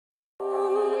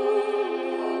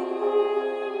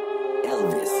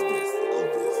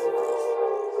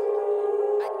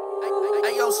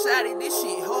Shotty, this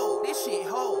shit ho, this shit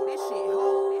ho, this shit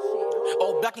ho, this shit ho.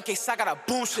 Oh, back in case I got a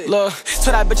boom shit. Look,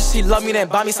 tell that bitch she love me, then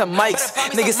buy me some mics.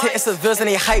 Niggas hitting civils and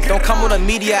they hype. Don't come on the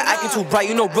media acting too bright.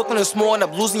 You know Brooklyn is small, end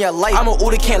up losing your life. I'm a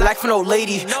Uda, can't lack for no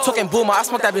lady. Talking boomer, I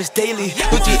smoke that bitch daily.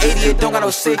 With 380, it don't got no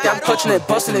safety. I'm clutching it,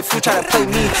 busting it. Few try to play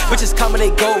me. Bitches come and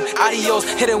they go. Adios,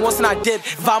 hit it once and I did.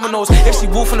 Vamonos. If she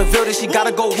woo from the building, she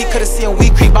gotta go. He could've seen we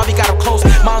creep, Bobby got him close.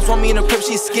 Moms want me in the crib,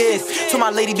 she's scared. To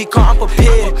my lady, be calm, I'm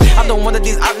prepared. I'm the one that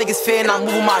these out niggas fear. And I'm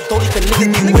moving my dolly for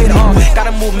niggas be weird.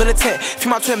 Gotta move militant.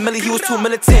 Feel my twin Millie, he was too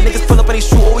militant. Niggas pull up and he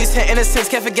shoot, always hit innocence.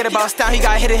 Can't forget about style, he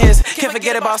got hit in his. Can't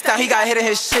forget about style, he got hit in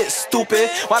his shit. Stupid.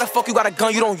 Why the fuck you got a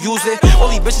gun, you don't use it? All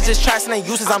these bitches just trash and they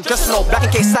useless. I'm dressing all black in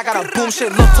case I got a boom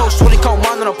shit. Look told shorty come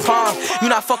round in a prom. You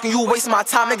not fucking, you wasting my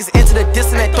time. Niggas into the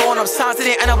diss and they throwing up signs. It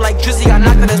ain't end up like Drizzy got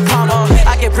knocked in his palm.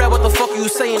 I get bread, what the fuck are you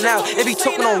saying now? If he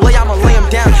talking on lay, I'ma lay him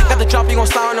down. Got the drop, he gon'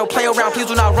 slide, no play around. Please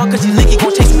do not run, cause he leak, he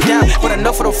gon' chase you down. But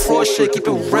enough of the fraud shit, keep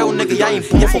it real, nigga. I ain't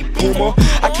boomer for boomer.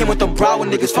 I came with them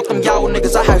Broward niggas, fuck them Yow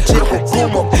niggas. I have jail for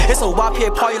boomer. It's a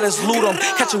YPA party, let's loot them.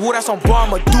 Catch a wood, that's on bro,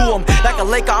 I'ma do them. Like a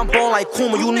Laker, I'm born like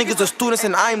Kuma. You niggas are students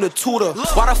and I am the tutor.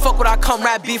 Why the fuck would I come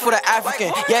rap beef for the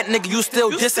African? Yeah, nigga, you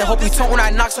still dissing. Hope you talk when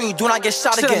I knock so you do not get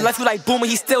shot again. Left you like boomer,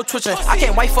 he still twitching. I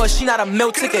can't wait for her, she not a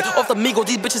meal ticket. Off the Migo,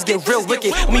 these bitches get real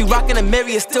wicked. When we rockin' the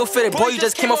Mary, it's still fitted. Boy, you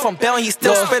just came up from Bell and he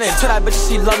still spinning. Tell that bitch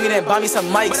she love me, then buy me some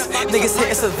mics. Niggas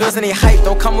hitting civils and they hype.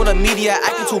 Don't come on the media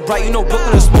acting too bright. You know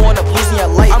Brooklyn is small, end up losing your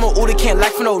life. I'm a Uda, can't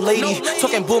lack for no lady.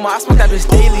 Talking boomer, I smoke that bitch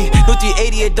daily. No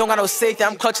 380, it don't got no safety.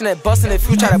 I'm clutching it, busting it. If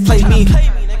you try to play me,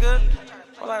 nigga.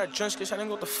 All that of drink shit, I didn't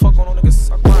know what the fuck on. Niggas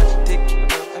suck my dick,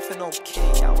 nigga.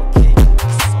 FNOK, I would kick.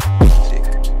 Suck my dick.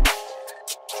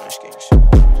 Drench gang shit.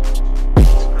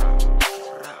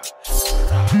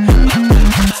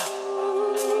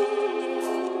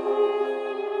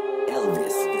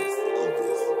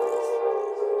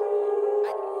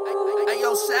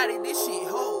 Yo, Shotty, this shit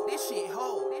ho, this shit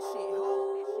ho.